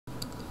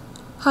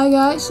Hi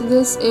guys,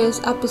 this is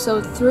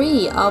episode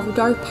 3 of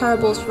Dark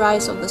Parable's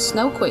Rise of the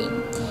Snow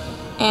Queen.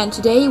 And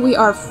today we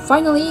are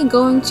finally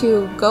going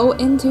to go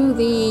into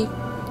the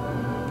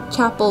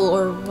chapel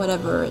or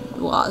whatever it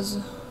was.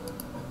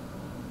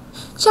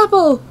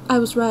 Chapel! I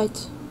was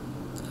right.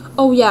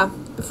 Oh yeah,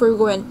 before we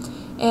go in.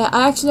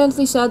 I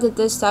accidentally said that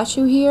this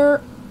statue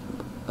here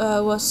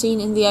was seen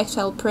in the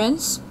Exiled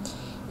Prince.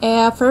 For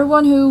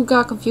everyone who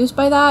got confused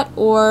by that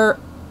or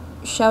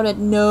shouted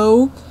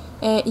no,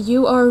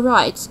 you are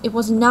right. It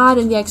was not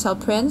in the Exiled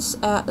Prince.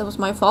 That was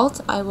my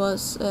fault. I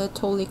was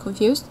totally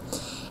confused.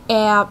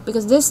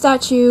 Because this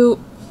statue,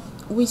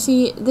 we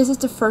see, this is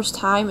the first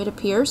time it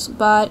appears,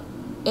 but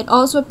it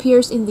also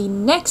appears in the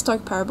next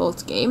Dark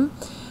Parables game,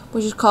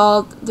 which is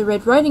called The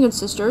Red Riding Hood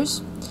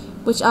Sisters,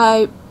 which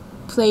I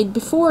played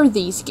before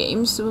these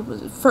games. It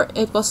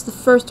was the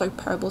first Dark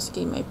Parables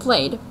game I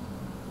played.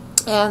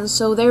 And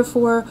so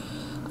therefore,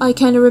 I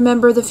kind of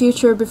remember the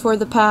future before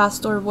the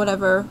past or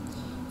whatever.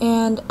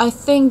 And I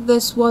think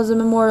this was a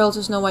memorial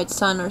to Snow White's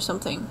son or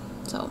something.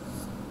 So,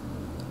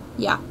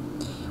 yeah.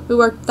 We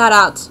worked that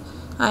out.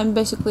 I'm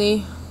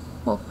basically,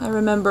 well, I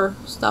remember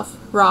stuff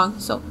wrong,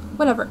 so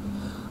whatever.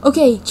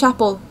 Okay,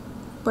 chapel,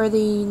 where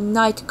the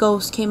night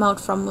ghost came out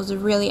from, was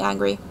really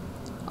angry.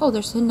 Oh,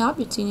 there's an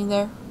object seen in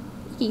there.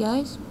 Hey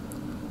guys.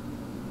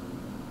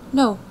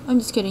 No, I'm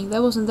just kidding.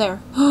 That wasn't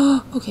there.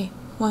 Okay,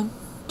 1,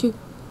 2,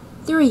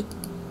 3.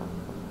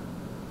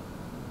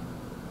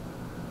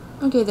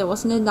 Okay, there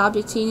wasn't an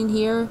object seen in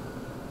here.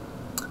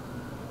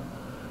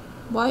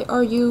 Why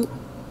are you...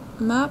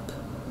 Map?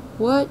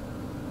 What?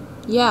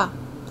 Yeah,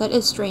 that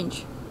is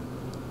strange.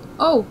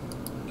 Oh!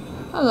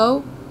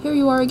 Hello, here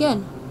you are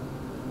again.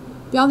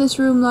 Beyond this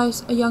room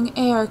lies a young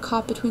heir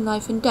caught between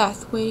life and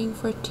death, waiting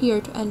for a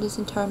tear to end his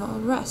eternal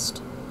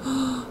rest.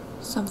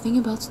 Something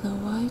about Snow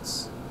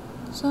White's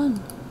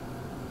son.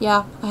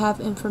 Yeah, I have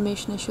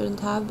information I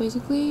shouldn't have,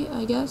 basically,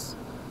 I guess.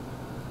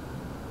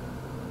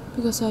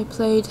 Because I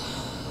played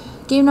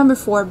game number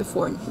 4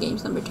 before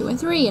games number 2 and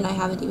 3, and I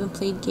haven't even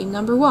played game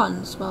number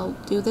 1, so I'll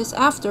do this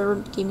after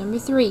game number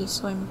 3,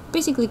 so I'm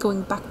basically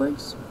going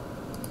backwards.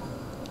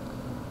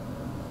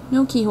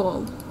 No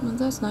keyhole. Well,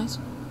 that's nice.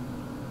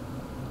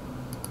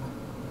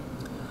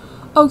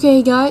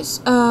 Okay,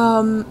 guys,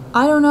 I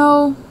don't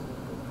know,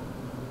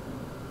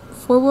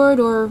 forward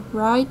or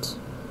right.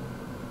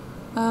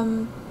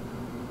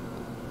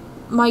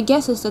 My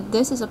guess is that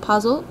this is a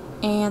puzzle,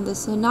 and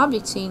this is an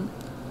object scene,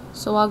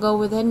 so I'll go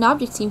with an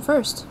object scene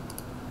first.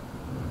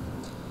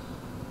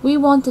 We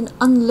want an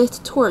unlit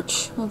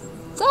torch. Well,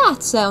 that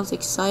sounds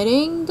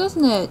exciting,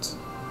 doesn't it?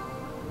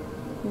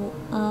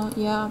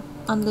 Yeah,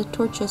 unlit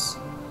torches.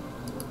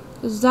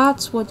 Because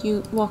that's what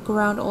you walk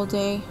around all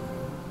day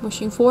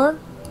wishing for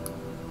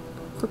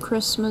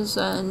Christmas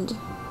and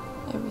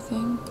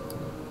everything.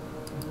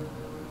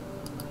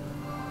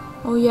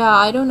 Oh yeah,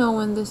 I don't know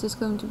when this is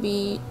going to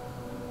be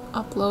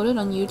uploaded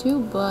on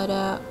YouTube, but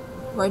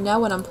right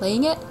now when I'm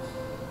playing it,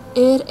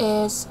 it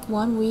is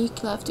 1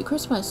 week left to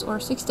Christmas, or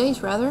 6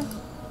 days rather.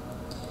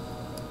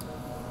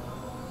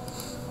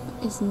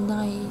 Is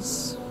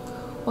nice,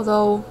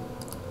 although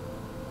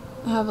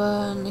I have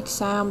an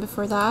exam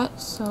before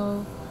that,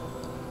 so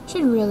I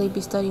should really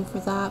be studying for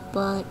that,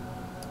 but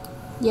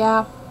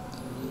yeah,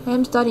 I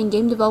am studying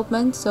game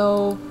development,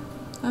 so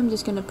I'm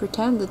just gonna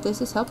pretend that this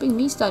is helping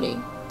me study.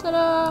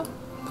 Ta-da!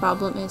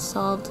 Problem is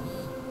solved.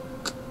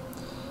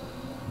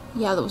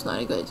 Yeah, that was not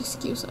a good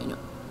excuse, I know.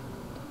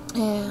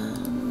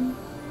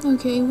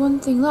 Okay, one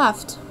thing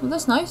left. Well,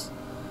 that's nice.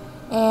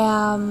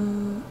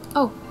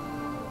 Oh.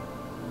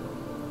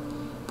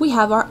 We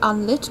have our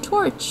unlit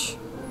torch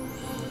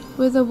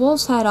with a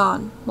wolf's head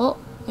on. Well,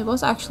 it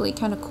was actually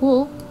kind of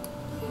cool,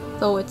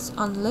 though it's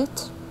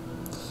unlit.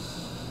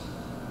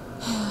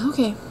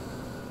 Okay.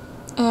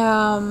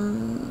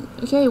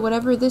 Okay,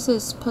 whatever this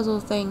is, puzzle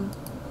thing.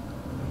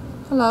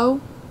 Hello.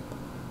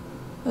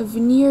 A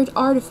veneered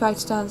artifact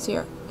stands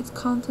here. Its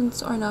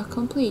contents are not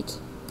complete.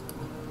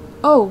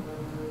 Oh.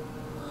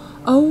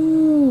 Oh,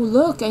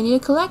 look, I need a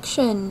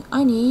collection.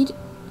 I need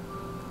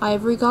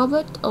ivory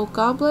goblet, oak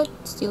goblet,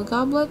 steel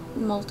goblet,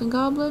 molten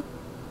goblet,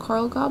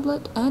 coral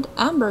goblet, and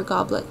amber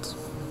goblet.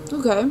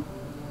 Okay.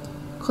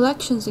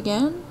 Collections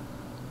again?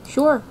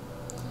 Sure.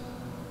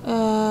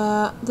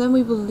 Then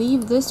we will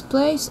leave this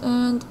place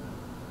and...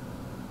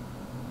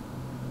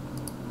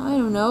 I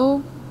don't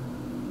know.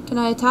 Can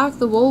I attack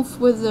the wolf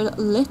with a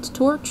lit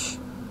torch?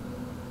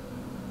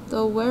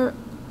 Though where...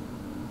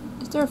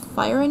 Is there a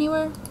fire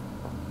anywhere?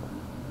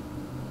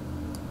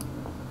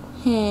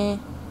 Heh.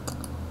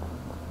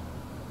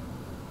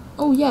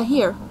 Oh yeah,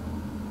 here.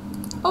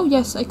 Oh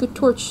yes, I could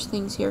torch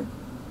things here.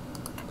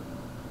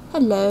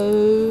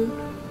 Hello.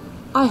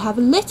 I have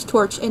a lit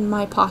torch in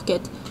my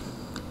pocket.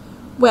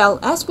 Well,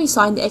 as we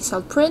saw in the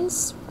Exiled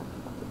Prince,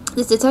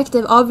 this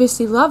detective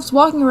obviously loves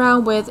walking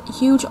around with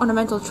huge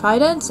ornamental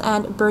tridents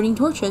and burning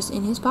torches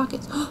in his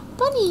pockets.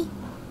 Bunny!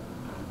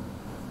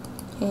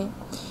 Okay.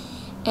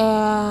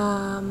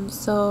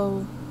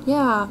 So,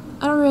 yeah,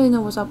 I don't really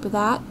know what's up with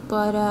that,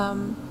 but,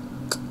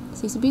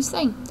 seems to be his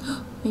thing.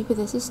 Maybe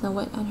this is Snow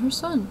White and her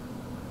son.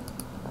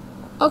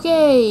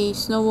 Okay,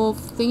 snow wolf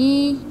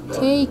thingy,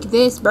 take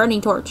this burning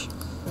torch.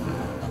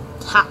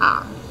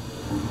 Ha!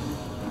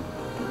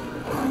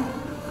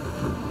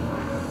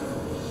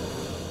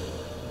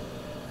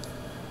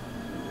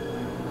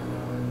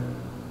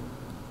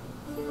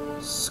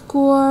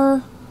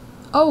 Score.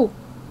 Oh,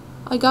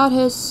 I got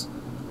his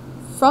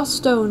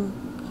froststone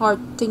heart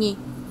thingy.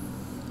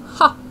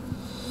 Ha!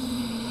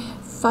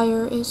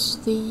 Fire is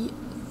the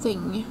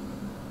thing.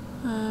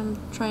 I'm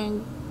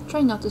trying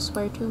not to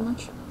swear too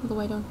much, although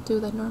I don't do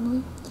that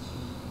normally.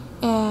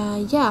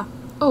 Yeah.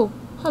 Oh,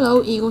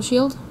 hello, eagle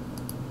shield.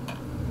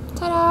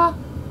 Ta-da!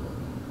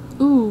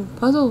 Ooh,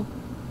 puzzle.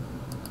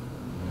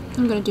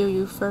 I'm gonna do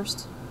you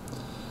first.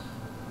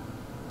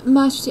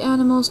 Match the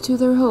animals to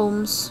their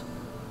homes.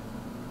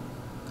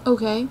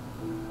 Okay.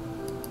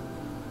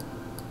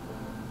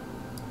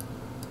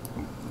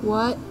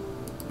 What?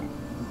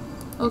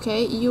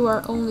 Okay, you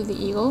are only the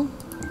eagle.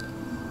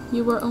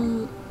 You are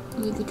only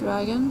the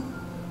dragon.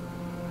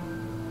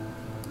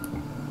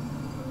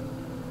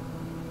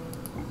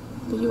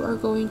 But you are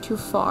going too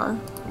far.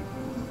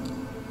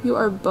 You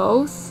are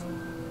both.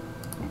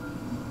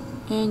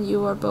 And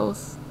you are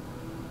both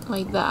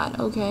like that,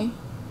 okay.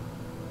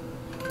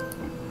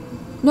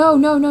 No,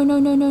 no, no, no,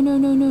 no, no, no,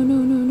 no, no, no,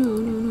 no, no,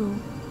 no, no.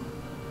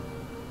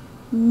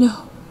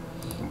 No.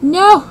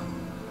 No!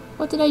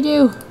 What did I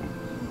do?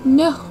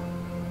 No.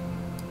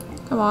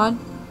 Come on.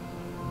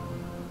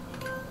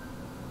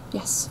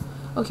 Yes.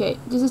 Okay,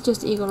 this is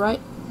just eagle,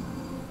 right?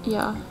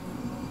 Yeah.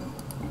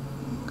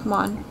 Come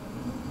on.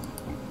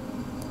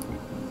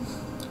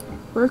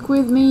 Work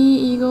with me,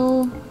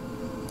 eagle.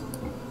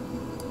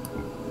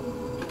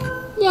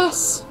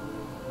 Yes!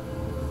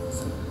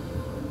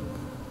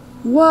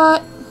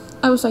 What?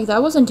 I was like,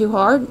 that wasn't too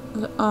hard.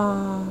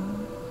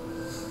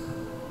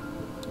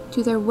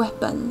 To their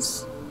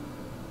weapons.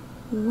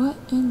 What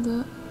in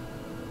the...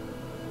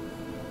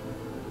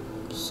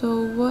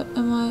 So what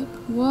am I...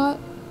 What?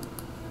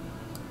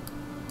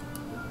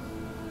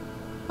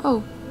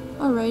 Oh,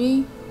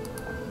 alrighty.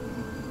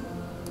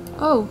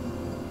 Oh.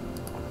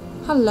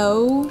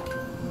 Hello.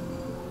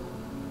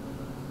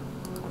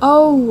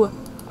 Oh!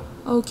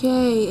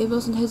 Okay, it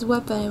wasn't his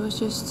weapon, it was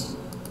just...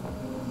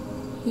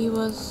 He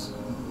was...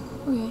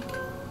 Okay.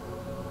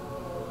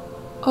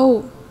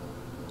 Oh.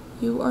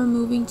 You are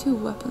moving two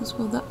weapons.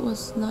 Well, that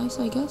was nice,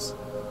 I guess.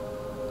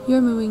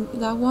 You're moving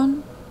that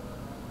one.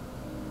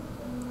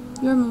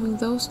 You're moving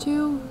those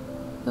two.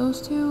 Those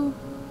two.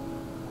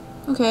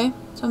 Okay,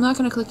 so I'm not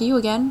gonna click you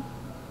again.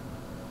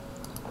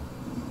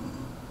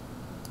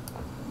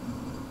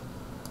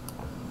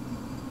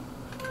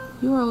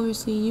 You are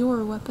obviously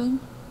your weapon.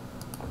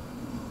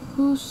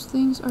 Whose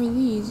things are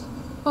these?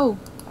 Oh.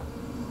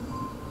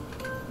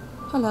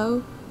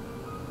 Hello.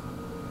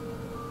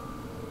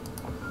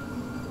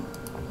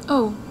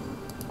 Oh.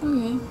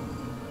 Okay.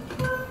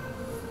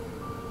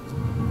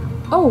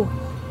 Oh.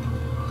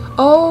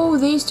 Oh,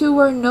 these two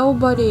were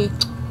nobody.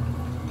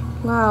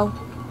 Wow.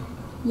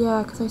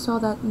 Yeah, because I saw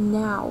that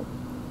now.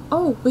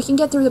 Oh, we can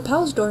get through the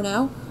palace door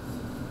now.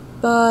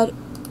 But...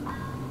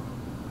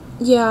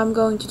 yeah, I'm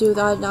going to do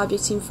that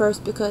object scene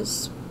first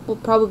because we'll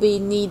probably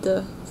need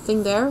the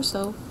thing there,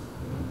 so...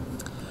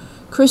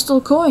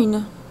 Crystal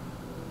coin.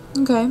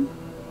 Okay.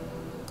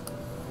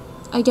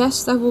 I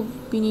guess that will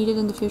be needed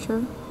in the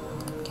future.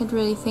 Can't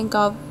really think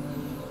of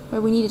where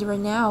we need it right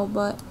now,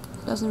 but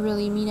it doesn't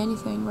really mean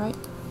anything, right?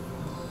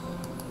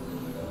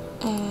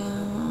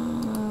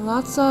 And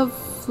lots of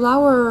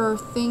flower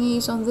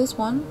thingies on this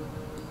one.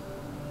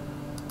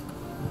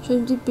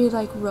 Shouldn't it be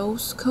like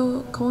rose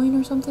coin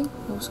or something?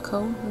 Rose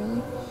cone,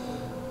 really?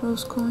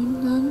 Rose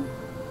coin then?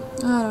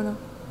 I don't know.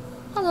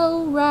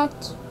 Hello,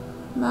 rat,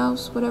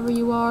 mouse, whatever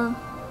you are,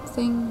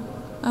 thing,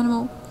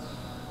 animal.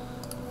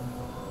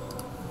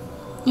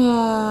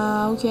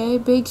 Yeah, okay,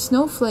 big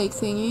snowflake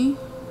thingy.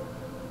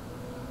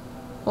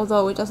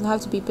 Although it doesn't have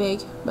to be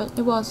big, but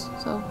it was,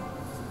 so.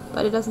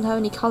 But it doesn't have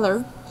any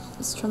color.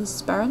 It's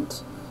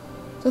transparent.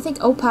 So I think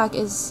opaque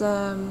is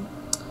the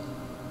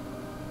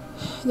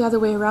other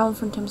way around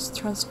from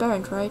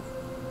transparent, right?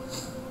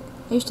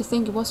 I used to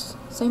think it was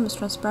same as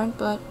transparent,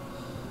 but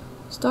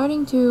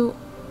starting to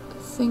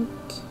think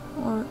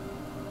or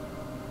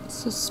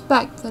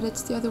suspect that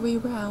it's the other way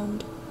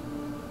around.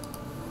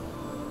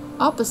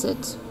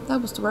 Opposite. That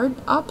was the word.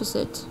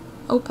 Opposite.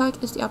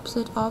 Opaque is the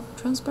opposite of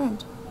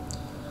transparent.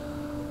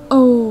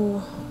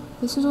 Oh,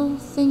 this little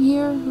thing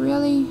here,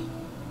 really?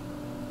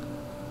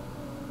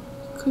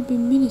 Could be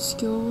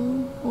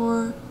minuscule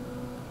or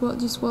well,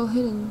 just well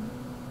hidden.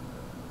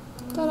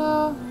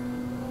 Ta-da!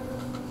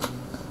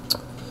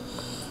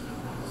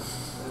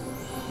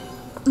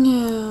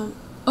 Yeah.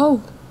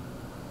 Oh,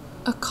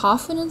 a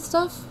coffin and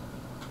stuff?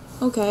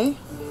 Okay.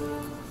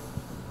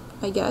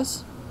 I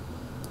guess.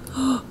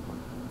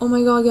 Oh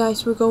my god,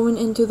 guys, we're going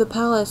into the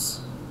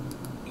palace.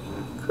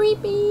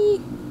 Creepy!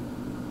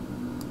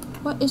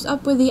 What is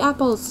up with the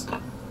apples?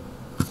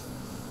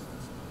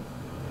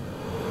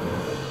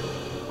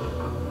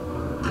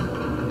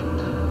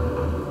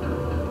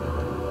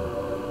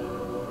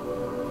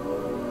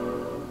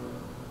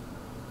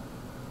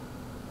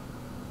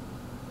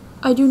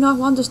 I do not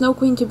want the Snow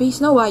Queen to be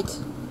Snow White.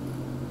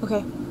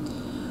 Okay.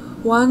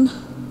 1,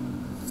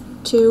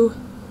 2,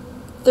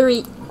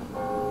 3.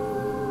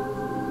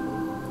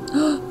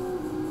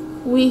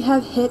 We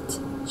have hit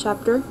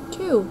chapter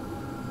 2.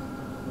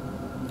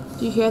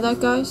 Do you hear that,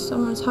 guys?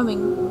 Someone's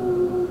humming.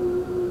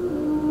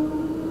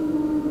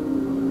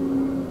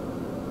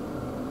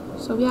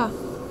 So yeah.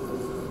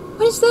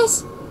 What is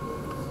this?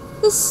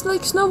 This is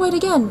like Snow White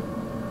again.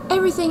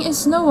 Everything is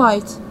Snow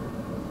White.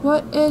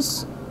 What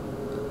is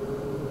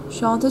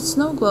Enchanted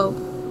Snow Globe?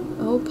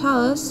 Oh,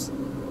 palace.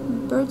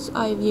 Bird's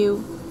eye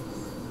view.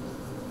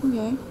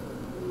 Okay.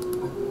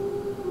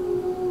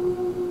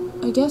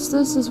 I guess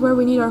this is where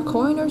we need our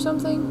coin or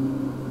something?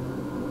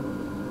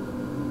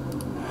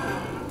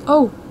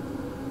 Oh.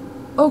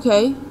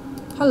 Okay.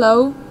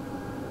 Hello.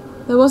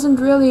 That wasn't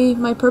really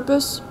my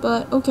purpose,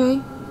 but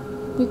okay.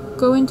 We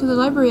go into the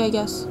library, I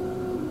guess.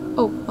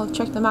 Oh, I'll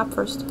check the map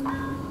first.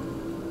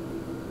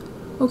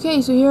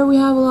 Okay, so here we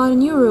have a lot of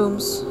new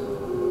rooms.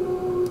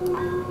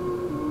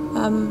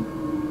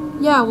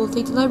 Yeah, we'll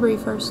take the library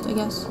first, I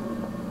guess.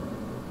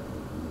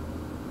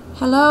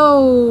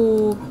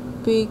 Hello,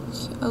 big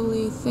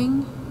ugly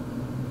thing.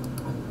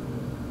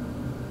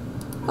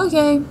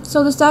 Okay,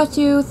 so the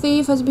statue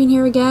thief has been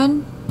here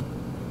again.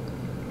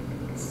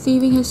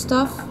 Thieving his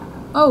stuff.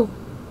 Oh.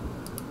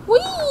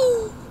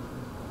 Whee!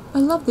 I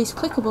love these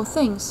clickable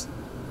things.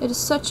 It is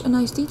such a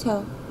nice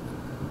detail.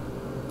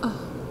 Oh,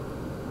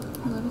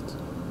 I love it.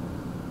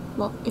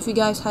 Well, if you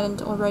guys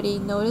hadn't already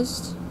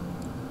noticed.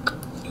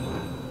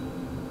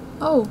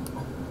 Oh.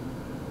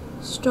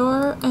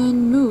 Star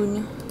and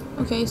moon.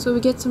 Okay, so we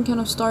get some kind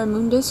of star and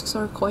moon discs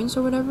or coins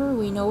or whatever.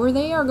 We know where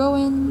they are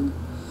going.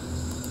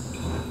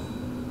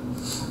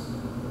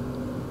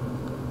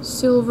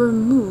 Silver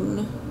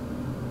moon.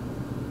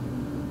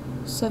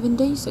 7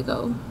 days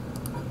ago.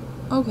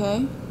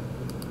 Okay.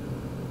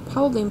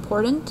 Probably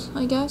important,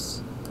 I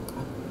guess.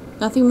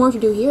 Nothing more to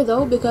do here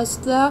though, because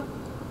the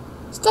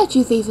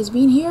statue thief has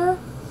been here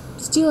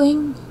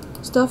stealing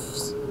stuff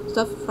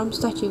from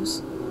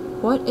statues.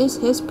 What is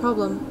his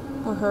problem?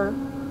 Or her?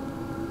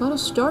 A lot of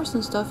stars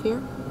and stuff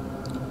here.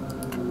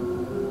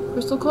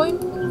 Crystal coin?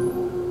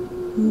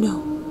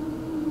 No.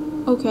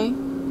 Okay.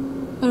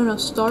 I don't know,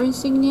 star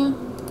insignia?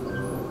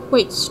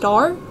 Wait,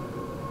 star?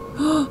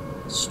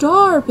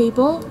 Star,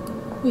 people!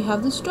 We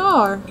have the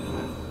star.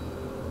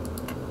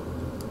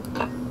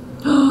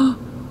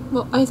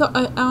 Well,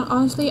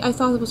 honestly, I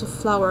thought it was a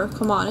flower.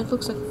 Come on, it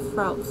looks like a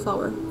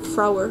flower.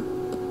 Flower.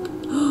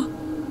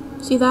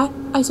 See that?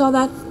 I saw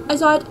that. I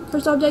saw it.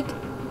 Cursed object.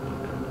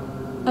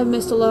 I've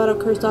missed a lot of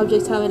cursed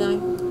objects, haven't I?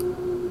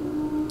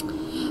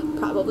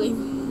 Probably.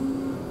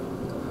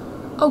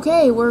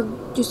 Okay, we're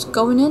just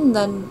going in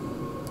then.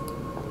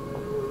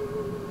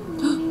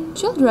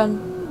 Children.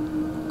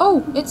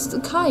 Oh, it's the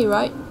Kai,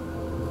 right?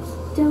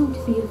 Don't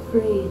be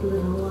afraid,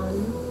 little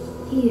one.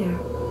 Here,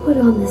 put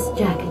on this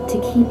jacket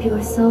to keep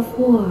yourself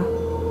warm.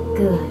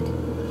 Good.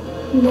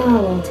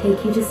 Now I'll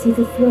take you to see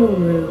the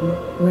throne room,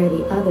 where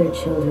the other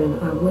children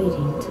are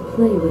waiting to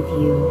play with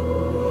you.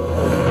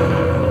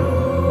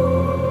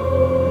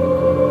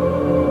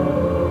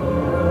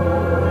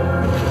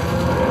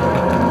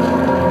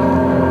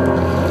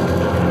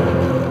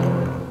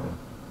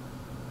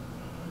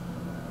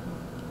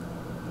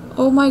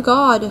 Oh my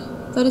god,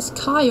 that is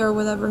Kai or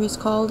whatever he's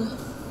called.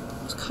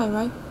 It's Kai,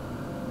 right?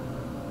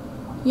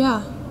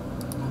 Yeah.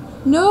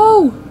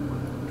 No!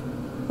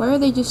 Why are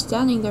they just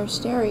standing there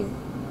staring?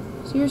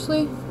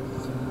 Seriously?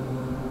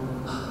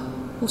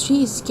 Well,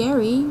 she is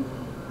scary.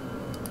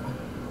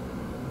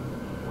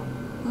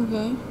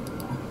 Okay.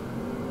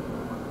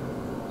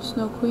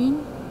 Snow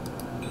Queen?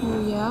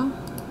 Oh, yeah.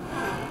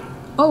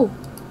 Oh!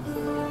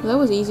 That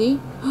was easy.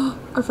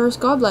 Our first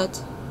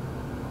goblet.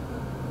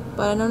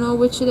 But I don't know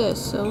which it is,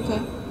 so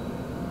okay.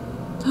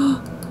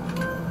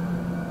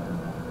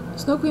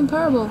 Snow Queen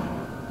Parable.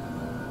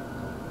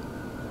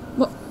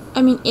 Well,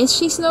 I mean, is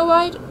she Snow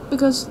White?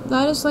 Because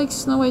that is like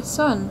Snow White's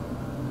son.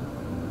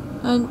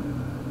 And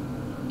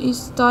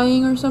he's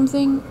dying or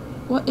something.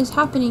 What is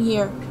happening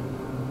here?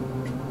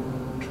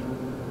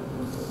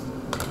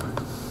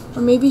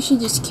 Or maybe she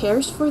just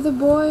cares for the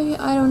boy?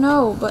 I don't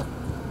know, but...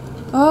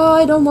 Oh,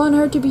 I don't want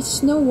her to be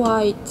Snow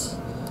White.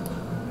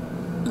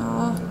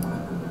 Aw.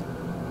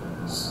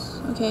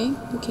 Okay,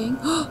 the king.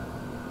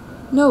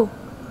 No!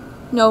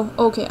 No,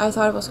 okay, I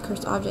thought it was a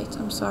cursed object.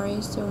 I'm sorry,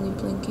 it's only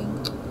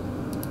blinking.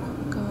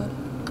 God.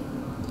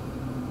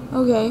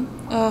 Okay,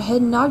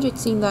 hidden object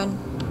scene then.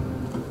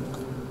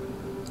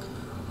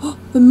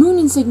 The moon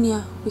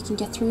insignia! We can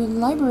get through the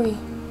library.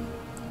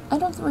 I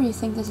don't really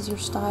think this is your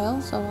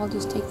style, so I'll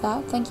just take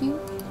that, thank you.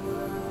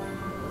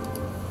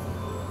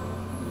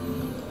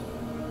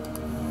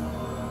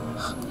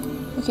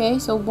 Okay,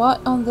 so what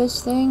on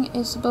this thing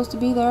is supposed to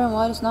be there and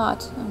what is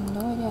not? I have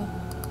no idea.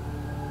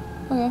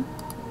 Okay.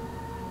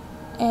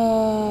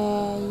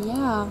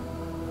 Yeah.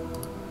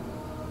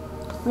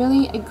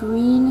 Really? A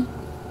green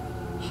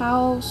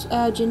house?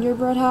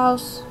 Gingerbread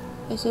house?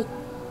 Is it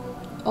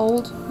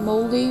old,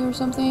 moldy or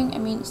something? I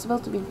mean, it's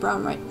supposed to be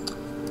brown, right?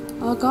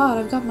 Oh god,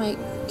 I've got my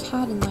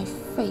cat in my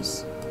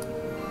face.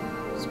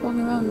 She's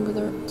walking around with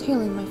her tail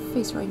in my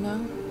face right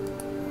now.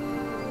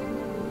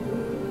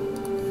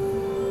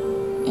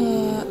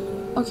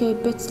 Okay,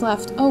 bits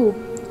left. Oh,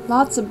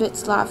 lots of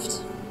bits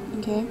left.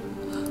 Okay.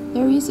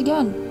 There he is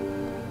again.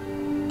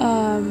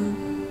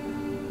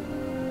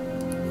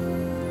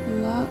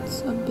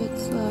 Lots of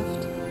bits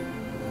left.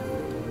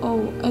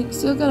 Oh, I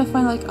still gotta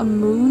find like a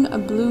moon, a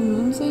blue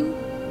moon thing.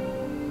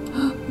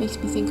 Makes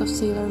me think of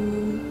Sailor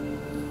Moon.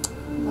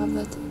 Love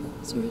that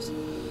series.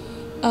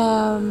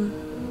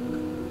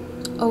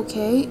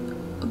 Okay,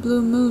 a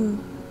blue moon,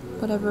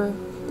 whatever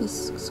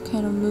this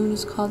kind of moon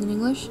is called in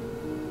English.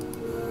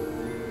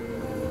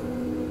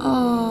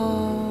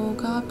 Oh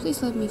god,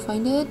 please let me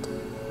find it.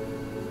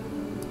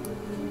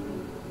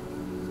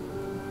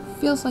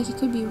 Feels like it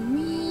could be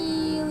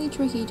really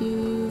tricky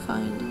to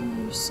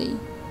find. Let's see.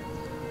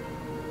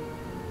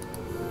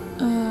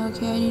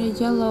 Okay, I need a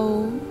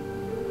yellow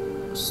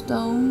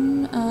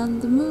stone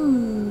and the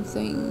moon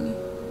thing.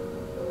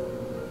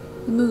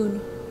 The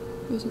moon,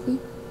 basically.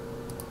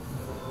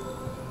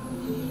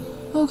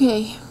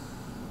 Okay.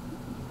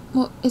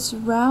 Well, it's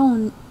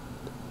round,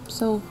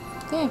 so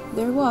yeah,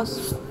 there it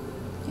was.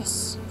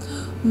 Yes.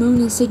 Moon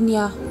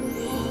insignia.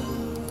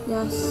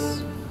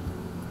 Yes.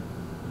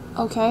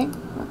 Okay,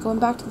 we're going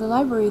back to the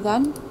library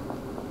then.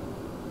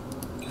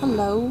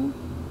 Hello.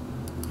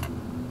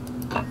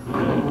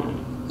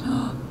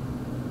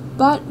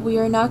 But we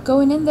are not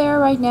going in there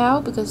right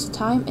now because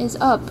time is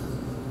up.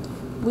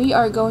 We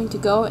are going to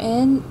go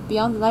in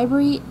beyond the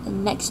library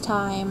next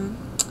time.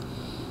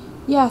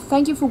 Yeah,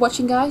 thank you for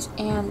watching, guys,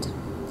 and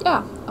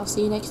yeah, I'll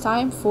see you next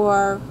time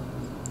for,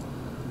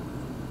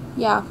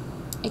 yeah,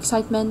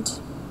 excitement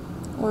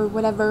or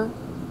whatever.